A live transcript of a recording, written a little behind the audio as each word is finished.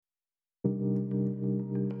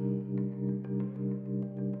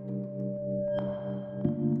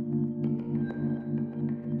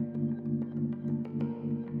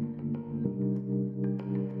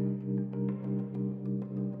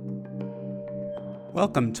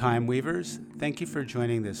Welcome, Time Weavers. Thank you for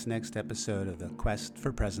joining this next episode of the Quest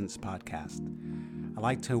for Presence podcast. I'd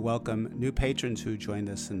like to welcome new patrons who joined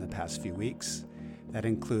us in the past few weeks. That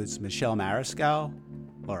includes Michelle Mariscal,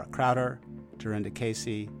 Laura Crowder, Dorinda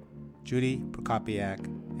Casey, Judy Prokopiak,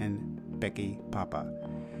 and Becky Papa.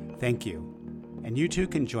 Thank you. And you too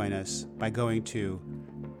can join us by going to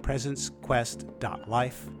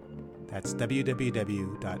presencequest.life. That's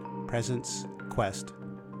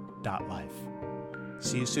www.presencequest.life.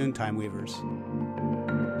 See you soon, Time Weavers.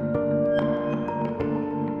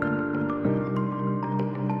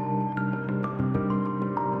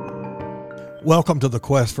 Welcome to the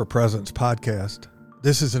Quest for Presence podcast.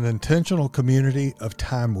 This is an intentional community of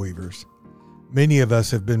time weavers. Many of us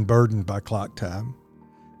have been burdened by clock time.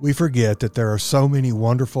 We forget that there are so many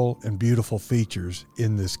wonderful and beautiful features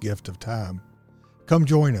in this gift of time. Come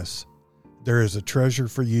join us. There is a treasure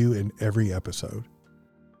for you in every episode.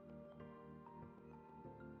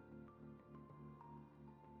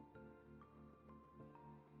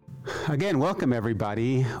 Again, welcome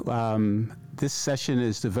everybody. This session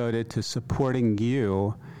is devoted to supporting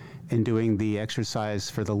you in doing the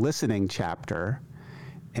exercise for the listening chapter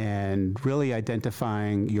and really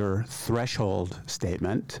identifying your threshold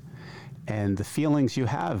statement and the feelings you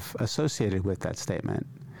have associated with that statement.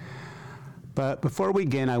 But before we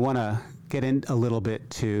begin, I want to get in a little bit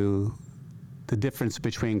to the difference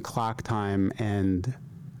between clock time and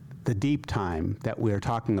the deep time that we're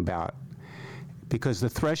talking about. Because the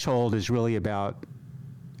threshold is really about,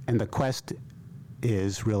 and the quest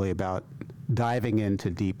is really about diving into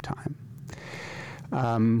deep time.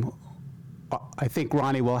 I think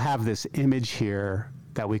Ronnie will have this image here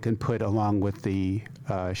that we can put along with the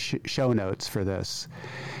show notes for this.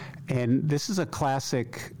 And this is a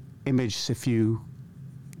classic image. If you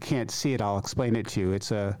can't see it, I'll explain it to you.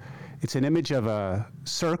 It's an image of a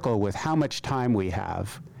circle with how much time we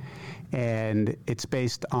have. And it's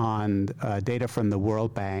based on data from the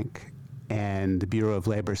World Bank and the Bureau of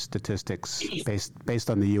Labor Statistics based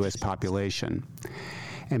on the U.S. population.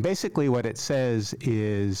 And basically what it says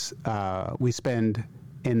is we spend,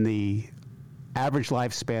 in the average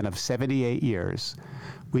lifespan of 78 years,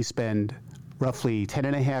 we spend roughly 10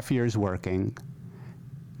 and a half years working,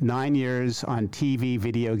 9 years on TV,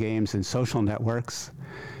 video games, and social networks,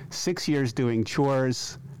 6 years doing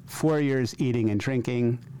chores, 4 years eating and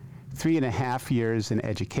drinking, 3.5 years in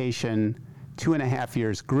education, 2.5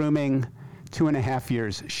 years grooming, 2.5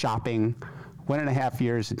 years shopping, 1.5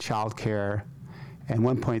 years in childcare, and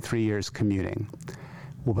 1.3 years commuting.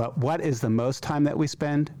 Well, but what is the most time that we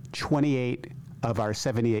spend? 28 of our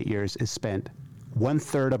 78 years is spent,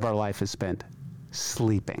 1/3 of our life is spent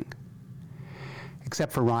sleeping.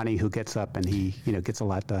 Except for Ronnie, who gets up and he, gets a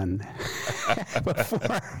lot done before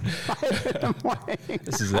 5 in the morning.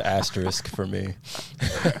 This is an asterisk for me.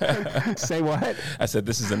 Say what? I said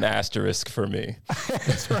this is an asterisk for me.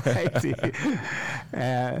 That's right.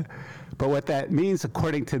 But what that means,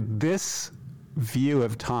 according to this view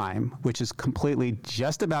of time, which is completely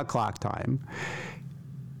just about clock time,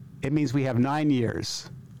 it means we have 9 years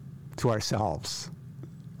to ourselves,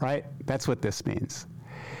 right? That's what this means.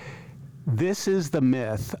 This is the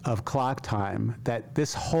myth of clock time that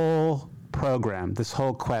this whole program, this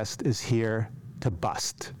whole quest is here to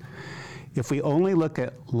bust. If we only look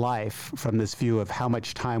at life from this view of how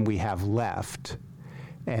much time we have left,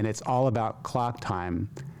 and it's all about clock time,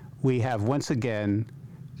 we have once again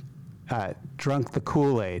drunk the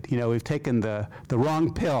Kool-Aid. We've taken the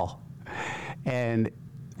wrong pill, and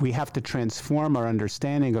we have to transform our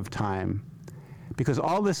understanding of time. Because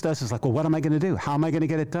all this does is like, well, what am I going to do? How am I going to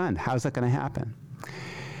get it done? How's that going to happen?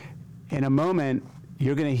 In a moment,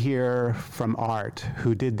 you're going to hear from Art,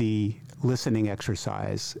 who did the listening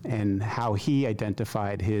exercise and how he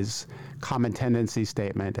identified his common tendency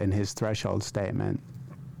statement and his threshold statement.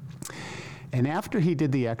 And after he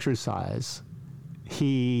did the exercise,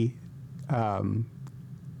 he emailed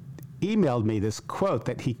me this quote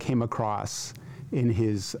that he came across in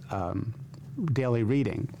his daily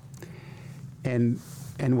reading. And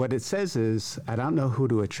what it says is, I don't know who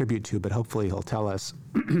to attribute to, but hopefully he'll tell us,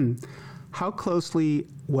 how closely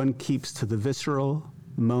one keeps to the visceral,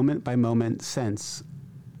 moment-by-moment sense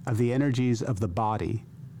of the energies of the body,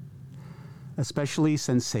 especially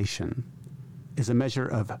sensation, is a measure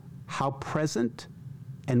of how present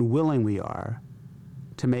and willing we are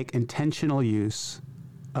to make intentional use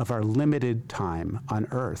of our limited time on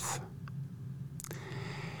Earth.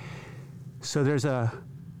 So there's a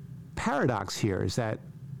paradox here, is that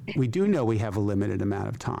we do know we have a limited amount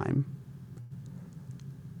of time,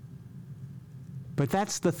 but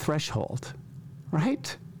that's the threshold,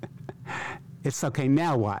 right? It's okay,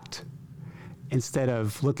 now what? instead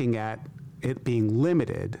of looking at it being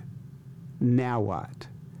limited, now what?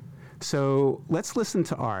 So let's listen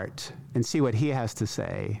to Art and see what he has to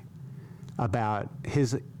say about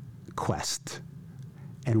his quest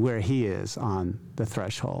and where he is on the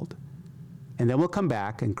threshold. And then we'll come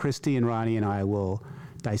back, and Christy and Ronnie and I will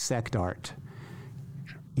dissect Art,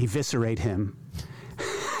 eviscerate him,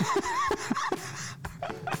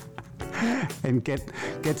 and get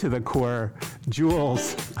to the core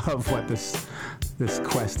jewels of what this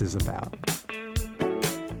quest is about.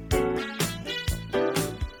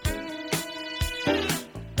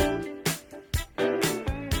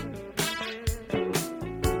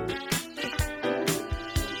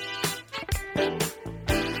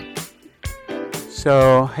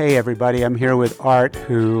 So, hey everybody, I'm here with Art,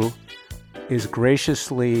 who is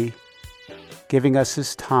graciously giving us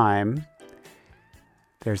his time.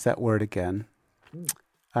 There's that word again.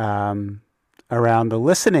 Around the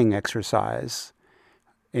listening exercise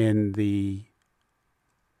in the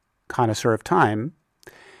Connoisseur of Time.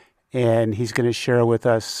 And he's going to share with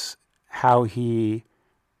us how he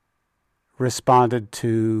responded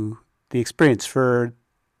to the experience. For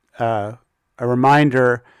a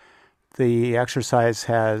reminder, the exercise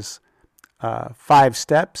has 5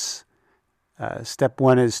 steps. Step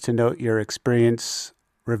 1 is to note your experience,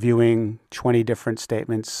 reviewing 20 different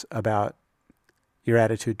statements about your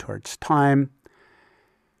attitude towards time.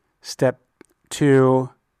 Step 2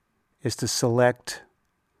 is to select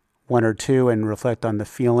 1 or 2 and reflect on the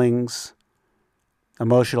feelings,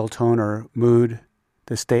 emotional tone, or mood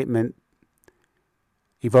the statement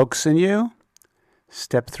evokes in you.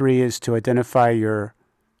 Step 3 is to identify your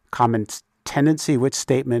common tendency, which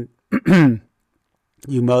statement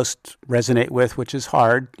you most resonate with, which is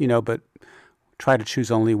hard, but try to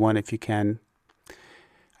choose only one if you can.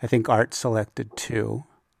 I think Art selected 2.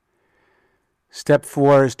 Step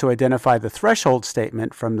 4 is to identify the threshold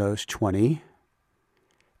statement from those 20.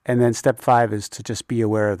 And then step 5 is to just be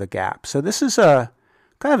aware of the gap. So this is a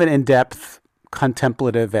kind of an in-depth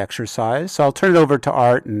contemplative exercise. So I'll turn it over to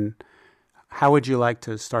Art. And how would you like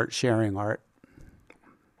to start sharing, Art?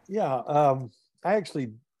 Yeah, I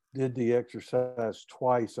actually did the exercise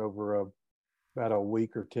twice over about a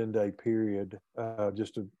week or 10-day period,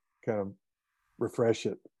 just to kind of refresh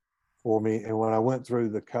it for me. And when I went through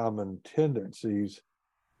the common tendencies,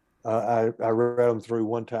 I read them through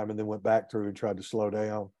one time and then went back through and tried to slow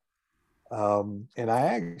down. And I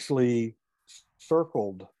actually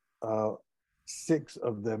circled 6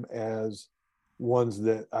 of them as ones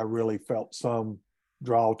that I really felt some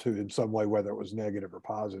draw to in some way, whether it was negative or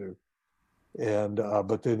positive. And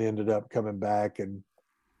but then ended up coming back and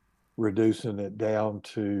reducing it down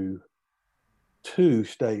to 2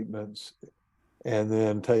 statements, and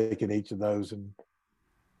then taking each of those and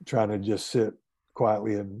trying to just sit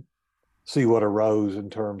quietly and see what arose in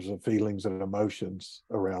terms of feelings and emotions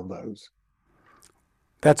around those.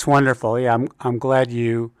 That's wonderful. Yeah, I'm glad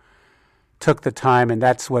you took the time, and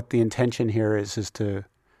that's what the intention here is to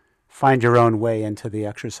find your own way into the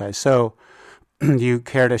exercise. So you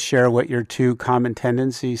care to share what your 2 common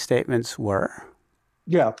tendency statements were?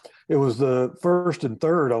 Yeah, it was the first and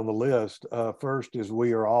third on the list. First is,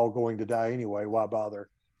 we are all going to die anyway. Why bother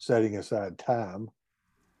setting aside time?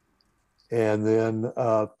 And then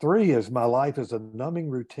 3 is, my life is a numbing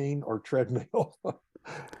routine or treadmill,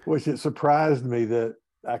 which it surprised me that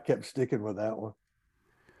I kept sticking with that one.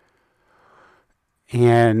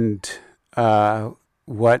 And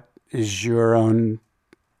what is your own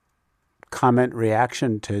comment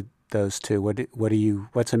reaction to those 2?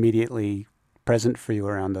 What's immediately present for you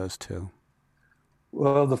around those 2?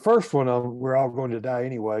 Well, the first one, we're all going to die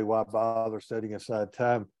anyway. Why bother setting aside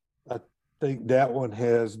time? I think that one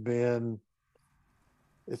has been,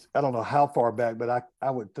 I don't know how far back, but I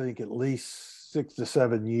would think at least 6 to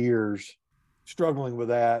 7 years struggling with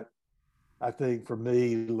that. I think for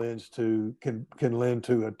me can lend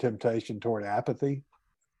to a temptation toward apathy.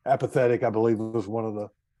 Apathetic, I believe, was one of the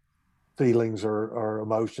feelings or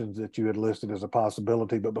emotions that you had listed as a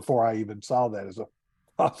possibility. But before I even saw that as a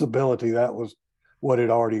possibility, that was what had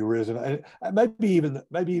already arisen. And maybe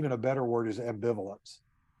even a better word is ambivalence.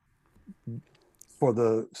 For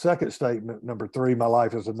the second statement, number 3, my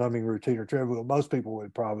life is a numbing routine or treadmill, most people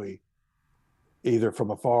would probably, either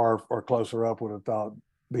from afar or closer up, would have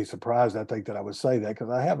be surprised, I think, that I would say that, because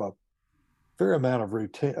I have a fair amount of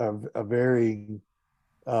routine of varying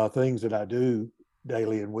things that I do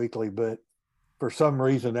daily and weekly, but for some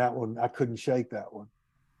reason that one, I couldn't shake that one.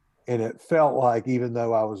 And it felt like, even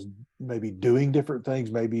though I was maybe doing different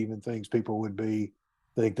things, maybe even things people would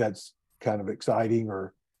think that's kind of exciting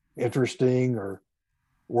or interesting or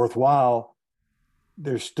worthwhile,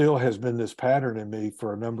 there still has been this pattern in me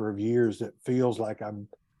for a number of years that feels like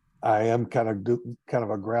I am kind of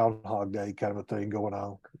a Groundhog Day kind of a thing going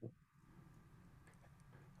on.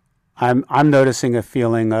 I'm noticing a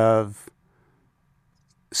feeling of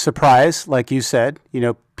surprise, like you said.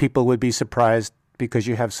 People would be surprised because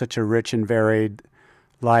you have such a rich and varied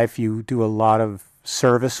life. You do a lot of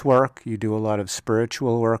service work. You do a lot of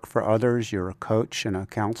spiritual work for others. You're a coach and a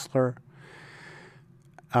counselor.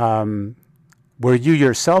 Were you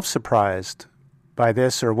yourself surprised by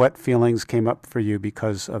this, or what feelings came up for you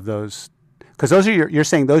because of those? Because you're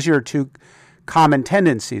saying those are your two common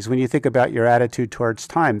tendencies. When you think about your attitude towards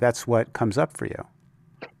time, that's what comes up for you.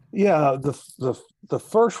 Yeah, the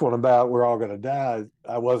first one about we're all going to die,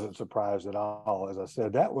 I wasn't surprised at all. As I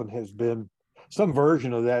said, that one has been some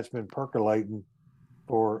version of that's been percolating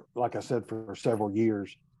for, like I said, for several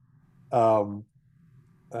years, and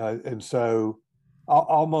so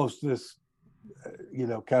almost this,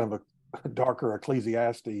 kind of a darker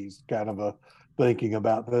Ecclesiastes kind of a thinking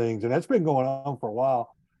about things, and that's been going on for a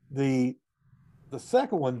while. The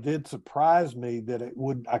second one did surprise me that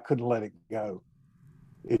I couldn't let it go.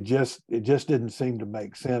 It just didn't seem to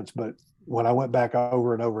make sense. But when I went back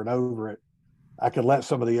over and over and over it, I could let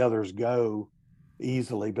some of the others go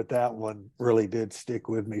easily, but that one really did stick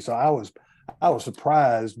with me. So I was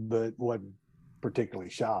surprised, but wasn't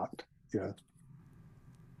particularly shocked. Yeah.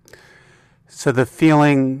 So the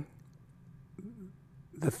feelings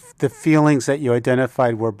that you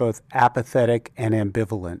identified were both apathetic and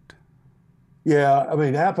ambivalent. Yeah, I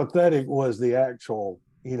mean, apathetic was the actual,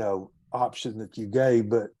 option that you gave,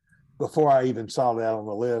 but before I even saw that on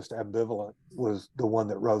the list, ambivalent was the one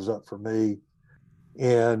that rose up for me.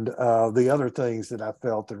 And the other things that I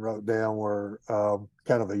felt and wrote down were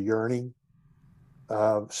kind of a yearning.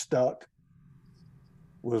 Stuck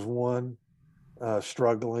was one,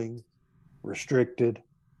 struggling, restricted,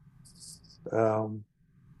 a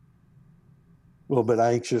little bit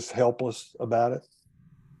anxious, helpless about it.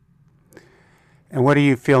 And what are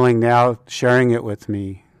you feeling now sharing it with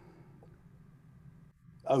me?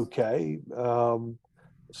 Okay.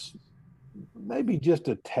 Maybe just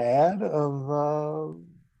a tad of,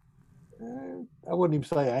 I wouldn't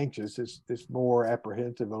even say anxious. It's more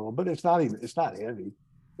apprehensive a little, but it's not heavy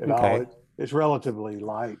at all. Okay. It's relatively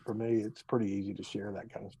light for me. It's pretty easy to share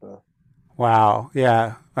that kind of stuff. Wow.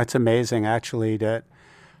 Yeah, that's amazing, actually. That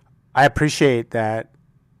I appreciate that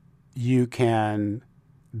you can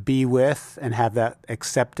be with and have that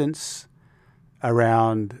acceptance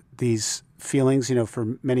around these feelings.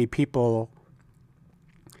 For many people,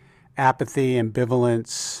 apathy,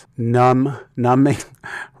 ambivalence, numbing,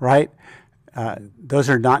 right? Those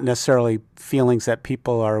are not necessarily feelings that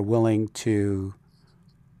people are willing to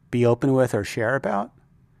be open with or share about.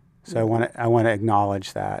 So I want to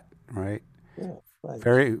acknowledge that, right? Yeah, thanks.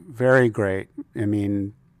 Very, very great. I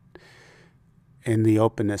mean, in the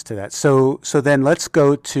openness to that. So then let's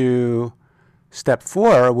go to step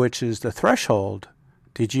 4, which is the threshold.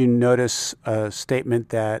 Did you notice a statement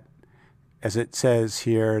that, as it says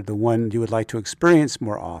here, the one you would like to experience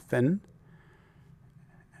more often?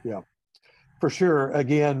 Yeah, for sure.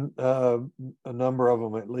 Again, a number of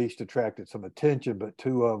them at least attracted some attention, but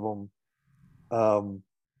two of them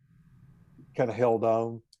kind of held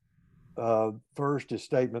on. First is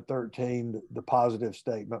statement 13, the positive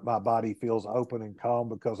statement. My body feels open and calm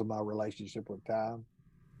because of my relationship with time.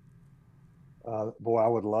 Boy, I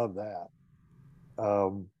would love that.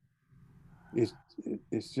 Um, it's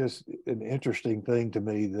it's just an interesting thing to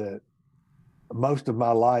me that most of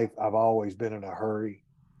my life I've always been in a hurry,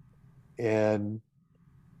 and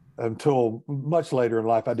until much later in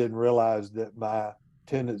life, I didn't realize that my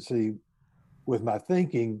tendency with my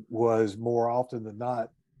thinking was more often than not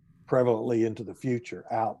prevalently into the future,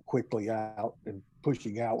 quickly out and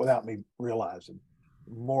pushing out without me realizing.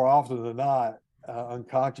 More often than not,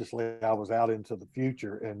 unconsciously, I was out into the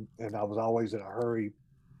future, and I was always in a hurry.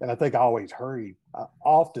 And I think I always hurried. I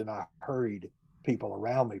hurried people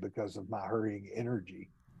around me because of my hurrying energy.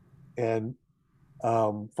 And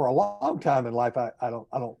for a long time in life, I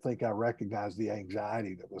don't think I recognized the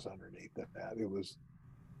anxiety that was underneath that. It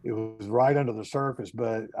was right under the surface,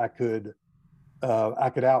 but I could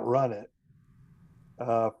outrun it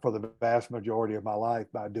for the vast majority of my life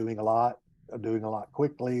by doing a lot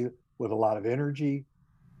quickly with a lot of energy,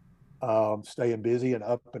 staying busy and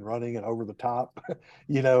up and running and over the top,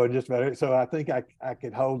 and just about it. So I think I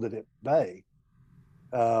could hold it at bay.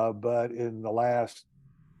 But in the last,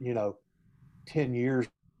 10 years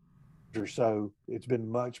or so, it's been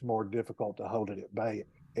much more difficult to hold it at bay.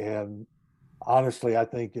 And honestly, I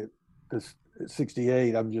think because at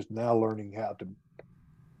 68, I'm just now learning how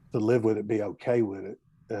to live with it, be okay with it,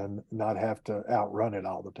 and not have to outrun it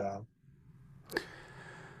all the time.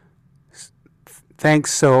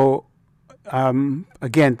 Thanks. So,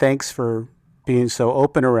 again, thanks for being so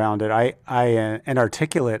open around it. And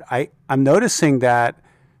articulate. I'm noticing that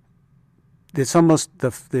it's almost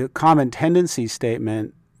the common tendency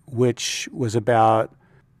statement, which was about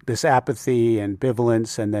this apathy and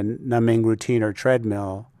ambivalence and then numbing routine or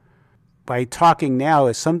treadmill. By talking now,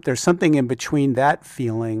 there's something in between that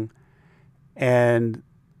feeling and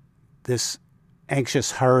this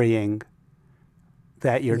anxious hurrying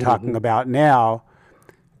that you're talking about now.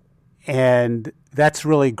 And that's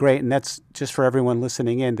really great. And that's just for everyone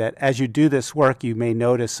listening in, that as you do this work, you may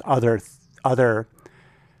notice other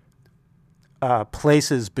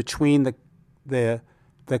places between the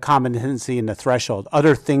common tendency and the threshold.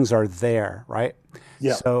 Other things are there, right?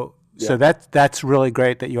 Yeah. So that's really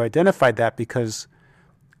great that you identified that, because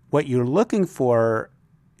what you're looking for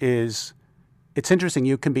is, it's interesting.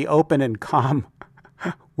 You can be open and calm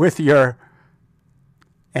with your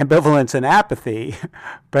ambivalence and apathy,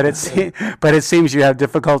 but it seems you have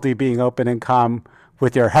difficulty being open and calm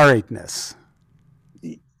with your hurriedness.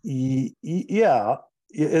 Yeah,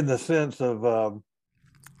 in the sense of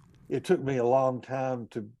it took me a long time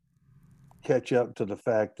to catch up to the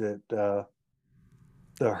fact that the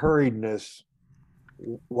hurriedness,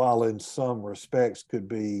 while in some respects could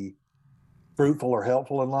be fruitful or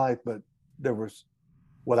helpful in life, but there was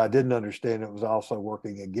what I didn't understand. It was also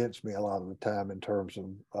working against me a lot of the time in terms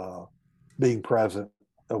of being present,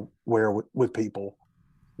 aware with people,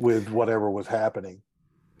 with whatever was happening.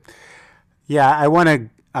 Yeah, I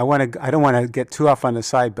don't want to get too off on the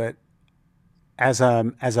side, but as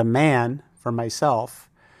a man, for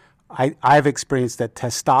myself, I've experienced that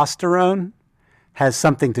testosterone has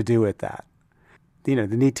something to do with that. The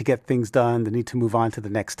need to get things done, the need to move on to the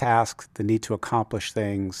next task, the need to accomplish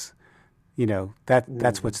things.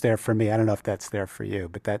 That's what's there for me. I don't know if that's there for you,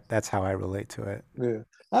 but that's how I relate to it. Yeah,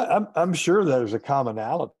 I'm sure there's a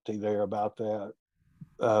commonality there about that.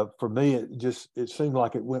 For me, it seemed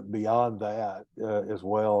like it went beyond that as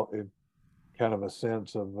well, in kind of a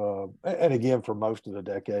sense of, and again, for most of the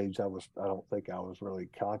decades, I don't think I was really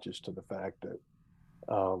conscious to the fact that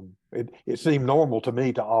it seemed normal to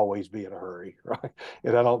me to always be in a hurry, right?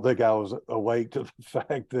 And I don't think I was awake to the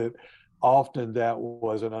fact that often that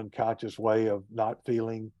was an unconscious way of not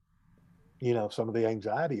feeling, some of the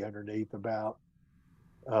anxiety underneath about,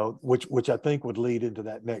 which I think would lead into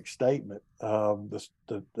that next statement. The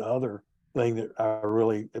other thing that I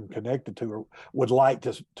really am connected to, or would like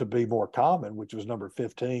to be more common, which was number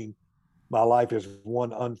 15. My life is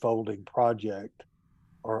one unfolding project,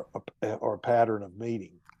 or a pattern and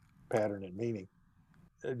meaning.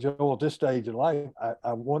 Joel, at this stage in life,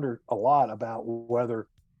 I wonder a lot about whether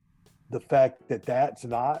the fact that that's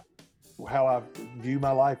not how I view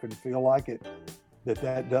my life and feel like it,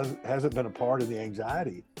 hasn't been a part of the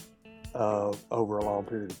anxiety over a long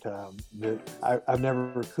period of time. That I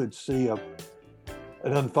never could see an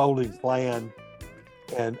unfolding plan,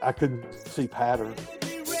 and I couldn't see patterns.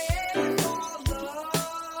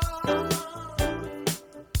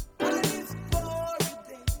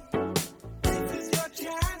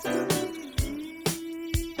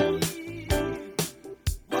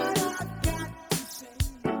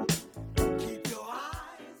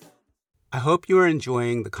 I hope you are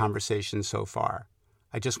enjoying the conversation so far.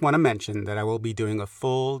 I just want to mention that I will be doing a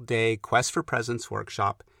full-day Quest for Presence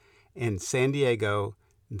workshop in San Diego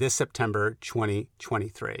this September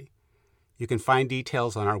 2023. You can find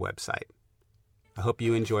details on our website. I hope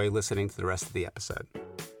you enjoy listening to the rest of the episode.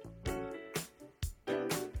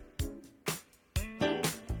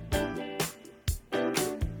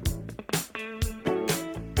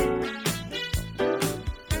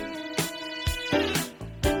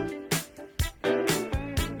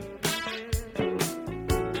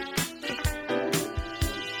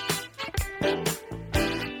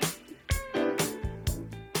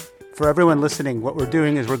 For everyone listening, what we're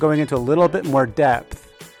doing is we're going into a little bit more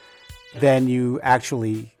depth than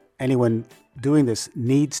anyone doing this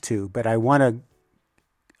needs to, but I want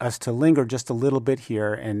us to linger just a little bit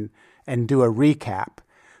here and do a recap.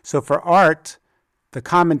 So for Art, the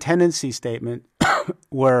common tendency statement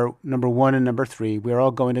were number 1 and number 3, we're all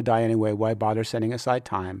going to die anyway, why bother setting aside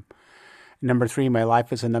time? Number 3, my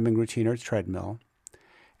life is a numbing routine or treadmill.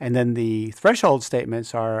 And then the threshold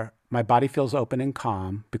statements are, my body feels open and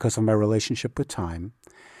calm because of my relationship with time,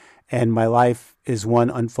 and my life is one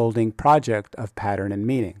unfolding project of pattern and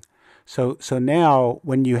meaning. So now,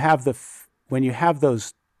 when you have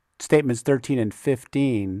those statements 13 and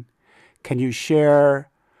 15, can you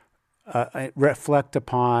reflect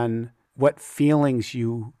upon what feelings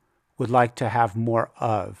you would like to have more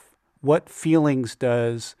of? What feelings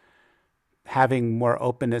does having more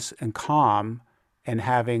openness and calm and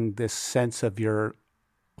having this sense of your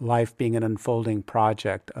life being an unfolding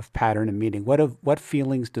project of pattern and meaning, what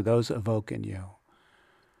feelings do those evoke in you?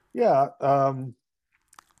 Yeah.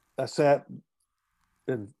 I sat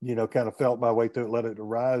and, kind of felt my way through it, let it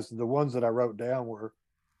arise. The ones that I wrote down were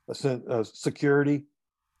a sense of security,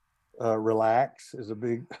 relax is a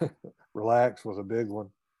big, relax was a big one.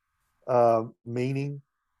 Meaning,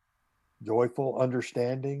 joyful,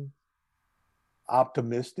 understanding,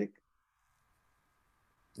 optimistic,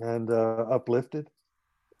 and uplifted.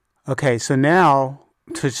 Okay, so now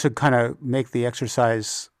to kind of make the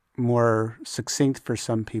exercise more succinct for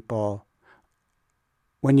some people,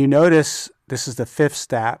 when you notice, this is the fifth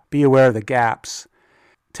step, be aware of the gaps.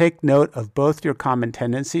 Take note of both your common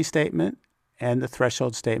tendency statement and the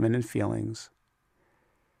threshold statement and feelings.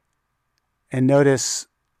 And notice,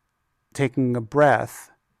 taking a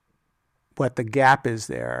breath, what the gap is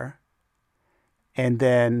there. And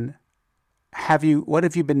then what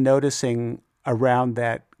have you been noticing around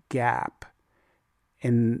that gap?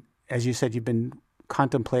 And as you said, you've been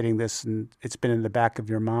contemplating this and it's been in the back of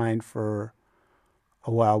your mind for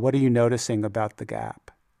a while. What are you noticing about the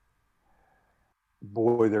gap?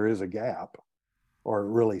 Boy, there is a gap, or it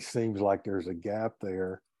really seems like there's a gap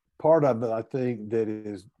there. Part of it, I think, that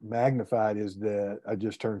is magnified is that I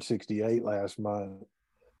just turned 68 last month.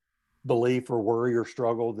 Belief or worry or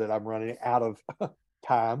struggle that I'm running out of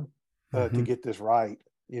time to get this right,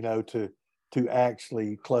 to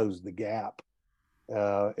actually close the gap.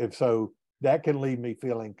 And so that can leave me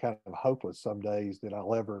feeling kind of hopeless some days that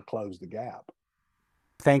I'll ever close the gap.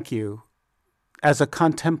 Thank you. As a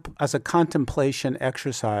contemplation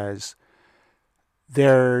exercise,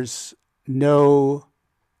 there's no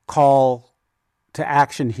call to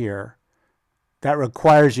action here that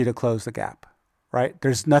requires you to close the gap, right?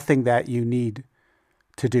 There's nothing that you need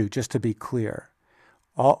to do, just to be clear.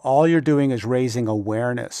 All you're doing is raising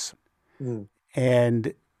awareness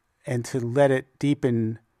and to let it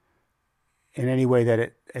deepen in any way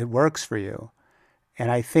that it works for you.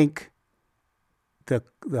 And I think the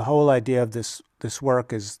whole idea of this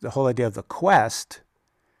work is the whole idea of the quest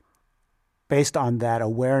based on that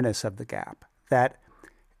awareness of the gap, that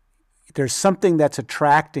there's something that's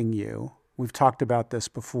attracting you. We've talked about this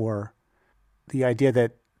before. The idea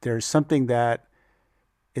that there's something that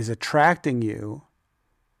is attracting you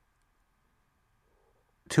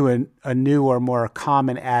to a new or more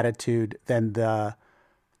common attitude than the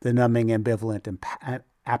numbing, ambivalent, and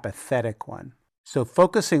apathetic one. So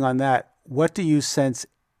focusing on that, what do you sense,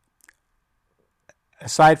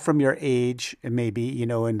 aside from your age and maybe,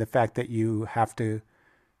 and the fact that you have to,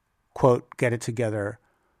 quote, get it together,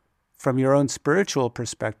 from your own spiritual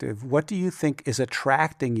perspective, what do you think is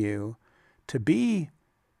attracting you to be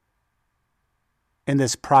in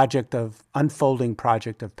this unfolding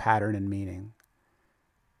project of pattern and meaning?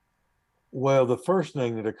 Well, the first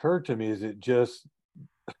thing that occurred to me is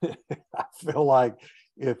I feel like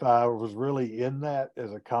if I was really in that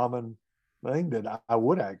as a common thing, that I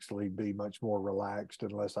would actually be much more relaxed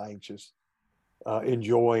and less anxious,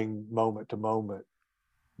 enjoying moment to moment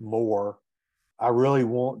more. I really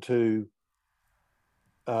want to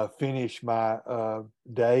finish my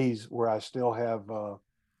days where I still have,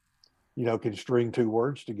 can string two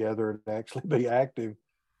words together and actually be active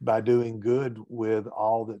by doing good with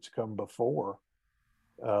all that's come before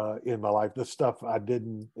in my life. The stuff I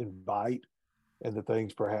didn't invite and the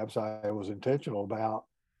things perhaps I was intentional about,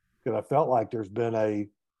 because I felt like there's been a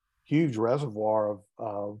huge reservoir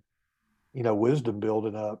of wisdom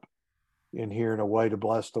building up in here in a way to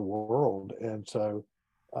bless the world. And so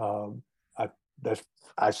I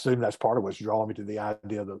assume that's part of what's drawing me to the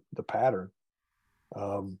idea of the pattern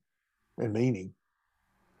and meaning.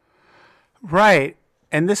 Right.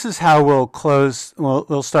 And this is how we'll close.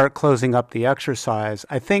 We'll start closing up the exercise.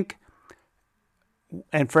 I think,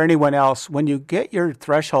 and for anyone else, when you get your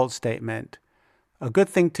threshold statement, a good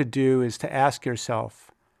thing to do is to ask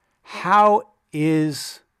yourself, how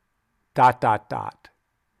is ...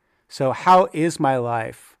 So how is my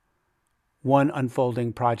life one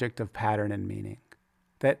unfolding project of pattern and meaning?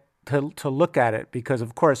 That to look at it, because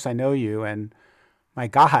of course I know you, and my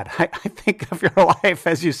God, I think of your life,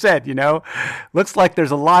 as you said, looks like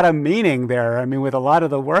there's a lot of meaning there. I mean, with a lot of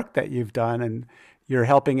the work that you've done, and you're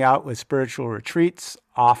helping out with spiritual retreats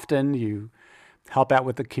often. You help out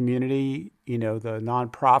with the community, the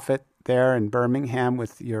nonprofit there in Birmingham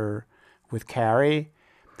with Carrie.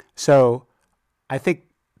 So I think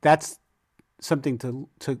that's something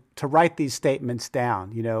to write these statements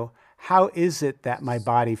down. How is it that my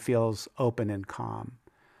body feels open and calm?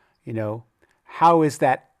 How is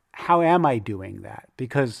that? How am I doing that?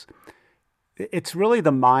 Because it's really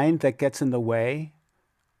the mind that gets in the way.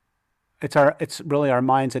 It's really our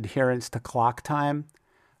mind's adherence to clock time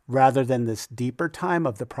rather than this deeper time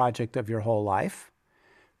of the project of your whole life.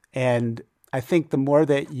 And I think the more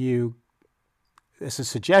that it's a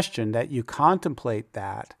suggestion that you contemplate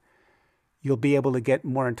that, you'll be able to get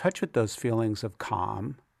more in touch with those feelings of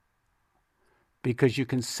calm because you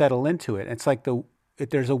can settle into it. It's like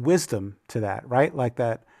there's a wisdom to that, right? Like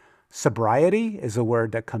that sobriety is a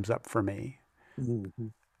word that comes up for me. Mm-hmm.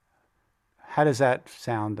 How does that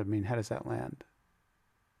sound? I mean, how does that land?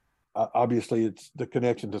 Obviously, it's the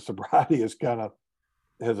connection to sobriety has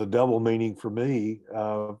a double meaning for me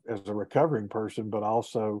as a recovering person, but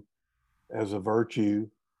also as a virtue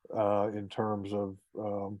in terms of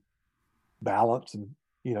balance and,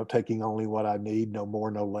 taking only what I need, no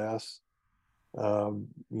more, no less,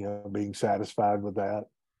 being satisfied with that.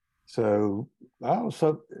 So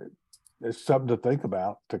it's something to think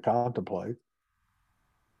about, to contemplate.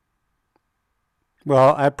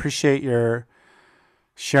 Well, I appreciate your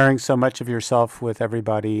sharing so much of yourself with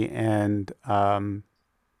everybody, and I'm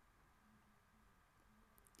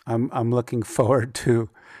looking forward to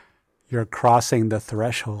your crossing the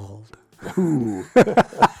threshold.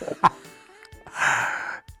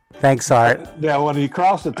 Thanks, Art. Now, when you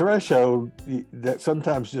cross the threshold, that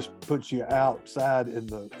sometimes just puts you outside in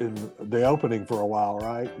the opening for a while,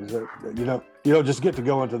 right? You don't just get to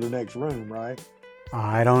go into the next room, right?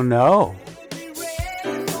 I don't know.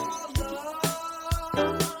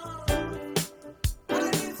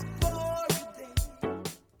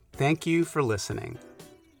 Thank you for listening.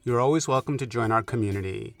 You're always welcome to join our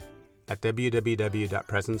community at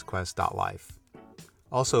www.presencequest.life.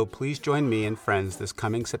 Also, please join me and friends this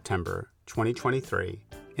coming September 2023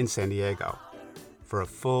 in San Diego for a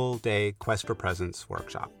full-day Quest for Presence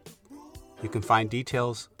workshop. You can find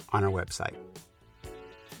details on our website.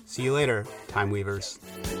 See you later, Time Weavers.